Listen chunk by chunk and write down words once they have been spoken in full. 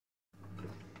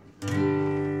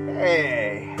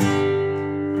Hey.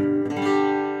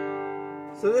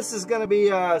 So this is going to be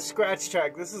a scratch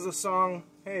track. This is a song.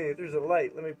 Hey, there's a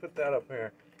light. Let me put that up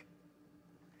here.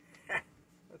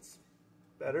 That's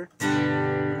better.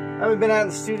 I haven't been out in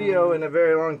the studio in a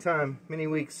very long time. Many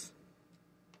weeks.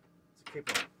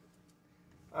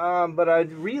 But I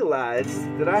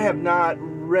realized that I have not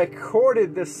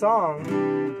recorded this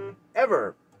song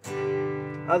ever.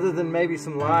 Other than maybe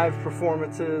some live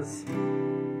performances.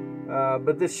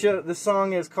 But this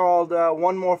song is called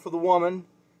One More for the Woman.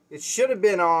 It should have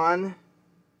been on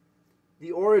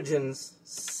the Origins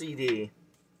CD.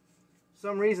 For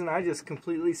some reason I just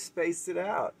completely spaced it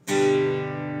out.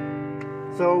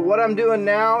 So what I'm doing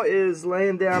now is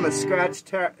laying down a scratch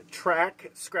track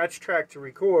to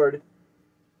record.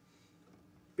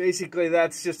 Basically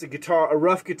that's just a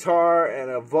rough guitar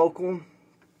and a vocal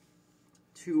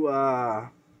to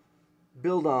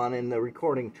build on in the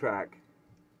recording track.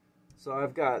 So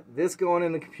I've got this going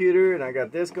in the computer and I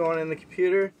got this going in the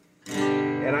computer,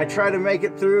 and I try to make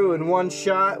it through in one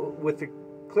shot with the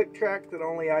click track that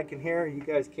only I can hear. You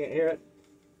guys can't hear it.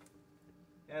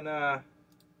 And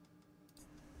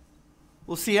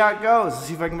we'll see how it goes.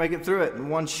 See if I can make it through it in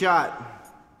one shot.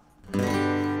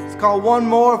 It's called One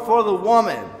More for the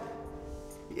Woman.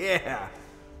 Yeah.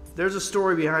 There's a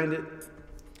story behind it,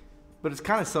 but it's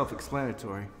kind of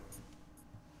self-explanatory.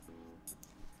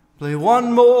 Play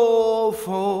one more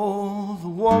for the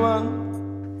woman.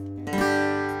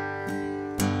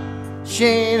 She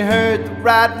ain't heard the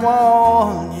right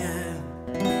one yet.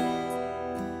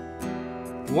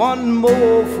 One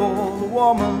more for the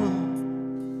woman.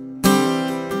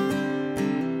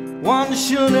 One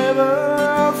she'll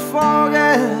never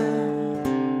forget.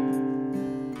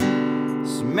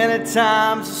 So many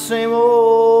times the same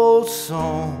old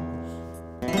song.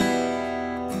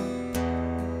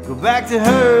 Go back to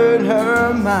her in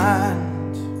her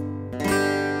mind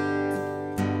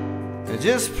and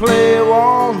just play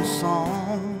one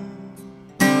song,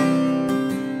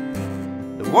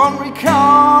 the one we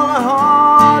call the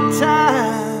hard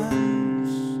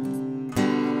times.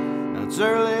 And it's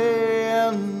early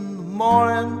in the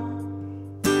morning,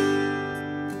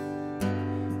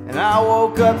 and I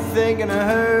woke up thinking of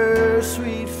her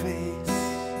sweet face.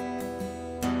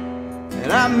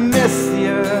 And I miss the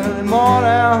early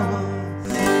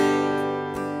mornings,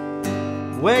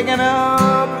 waking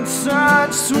up in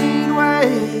such sweet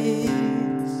ways.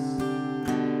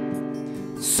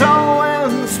 So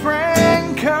when the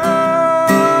spring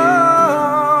comes,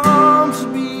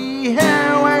 I'll be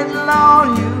here waiting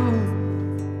on you,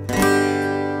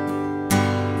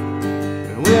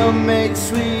 and we'll make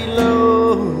sweet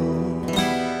love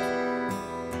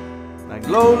like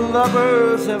low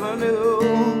lovers ever knew.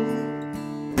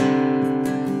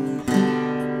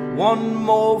 One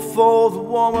more for the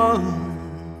woman.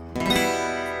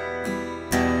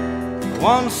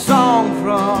 One song for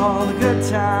all the good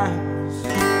times.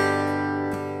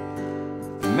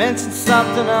 Mention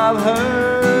something of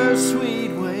her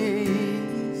sweet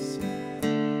ways,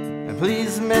 and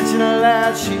please mention her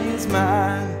that she's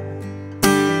mine.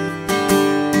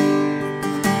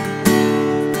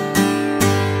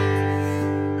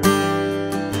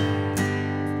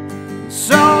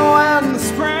 So when the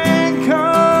spring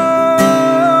comes,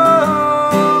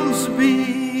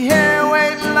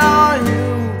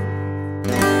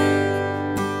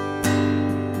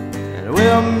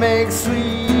 we'll make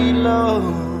sweet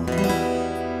love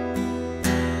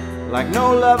like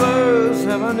no lovers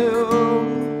ever knew.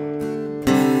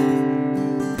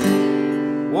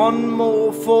 One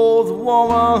more for the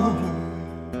woman.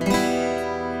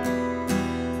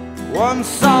 One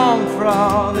song for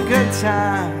all the good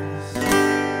times.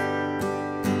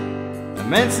 I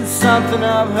mentioned something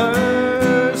of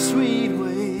her sweet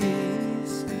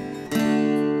ways,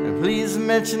 and please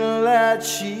mention her that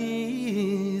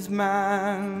she's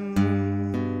mine.